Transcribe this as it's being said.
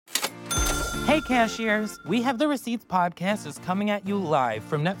Hey, cashiers! We Have the Receipts podcast is coming at you live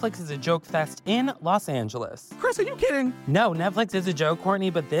from Netflix is a Joke Fest in Los Angeles. Chris, are you kidding? No, Netflix is a joke, Courtney,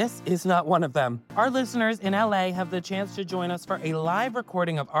 but this is not one of them. Our listeners in LA have the chance to join us for a live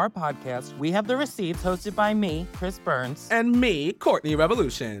recording of our podcast, We Have the Receipts, hosted by me, Chris Burns. And me, Courtney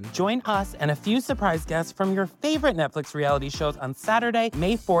Revolution. Join us and a few surprise guests from your favorite Netflix reality shows on Saturday,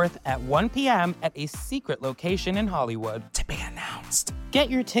 May 4th at 1 p.m. at a secret location in Hollywood. To be announced. Get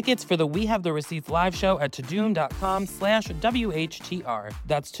your tickets for the We Have the Receipts live show at tudum.com/WHTR.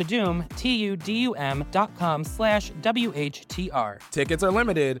 That's Tudum, TUDUM.com/WHTR. Tickets are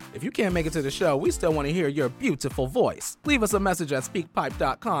limited. If you can't make it to the show, we still want to hear your beautiful voice. Leave us a message at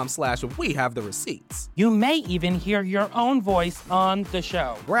speakpipe.com/We Have the Receipts. You may even hear your own voice on the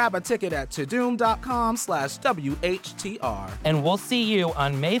show. Grab a ticket at tudum.com/WHTR. And we'll see you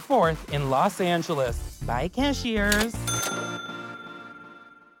on May 4th in Los Angeles. Bye, cashiers.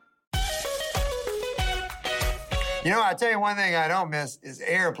 You know, I'll tell you one thing I don't miss is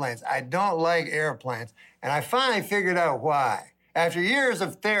airplanes. I don't like airplanes. And I finally figured out why. After years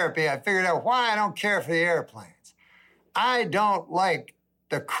of therapy, I figured out why I don't care for the airplanes. I don't like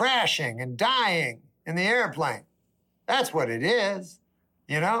the crashing and dying in the airplane. That's what it is,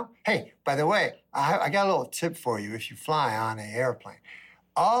 you know? Hey, by the way, I got a little tip for you if you fly on an airplane.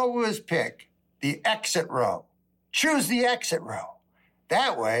 Always pick the exit row. Choose the exit row.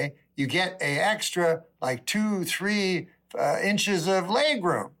 That way, you get an extra, like 2-3 inches of leg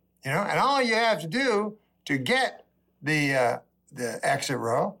room, you know? And all you have to do to get the exit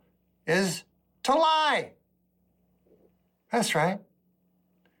row is to lie. That's right.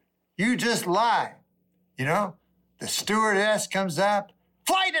 You just lie, you know? The stewardess comes up,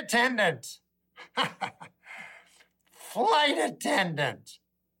 flight attendant. Flight attendant.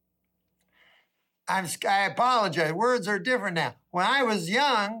 I apologize. Words are different now. When I was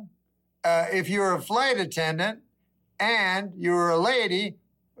young, if you were a flight attendant and you were a lady,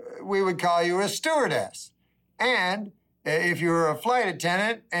 we would call you a stewardess. And if you were a flight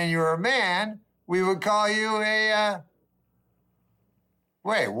attendant and you were a man, we would call you a...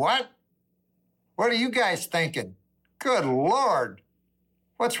 Wait, what? What are you guys thinking? Good Lord.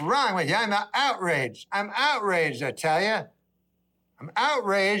 What's wrong with you? I'm outraged. I'm outraged, I tell you. I'm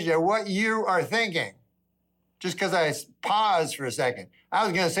outraged at what you are thinking. Just because I paused for a second. I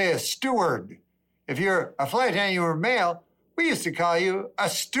was going to say a steward. If you're a flight attendant, you were male, we used to call you a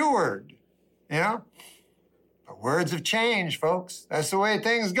steward, you know? But words have changed, folks. That's the way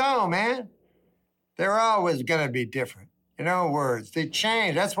things go, man. They're always going to be different. You know, words, they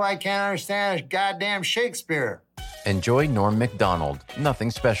change. That's why I can't understand goddamn Shakespeare. Enjoy Norm Macdonald,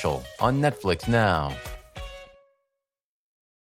 Nothing Special, on Netflix now.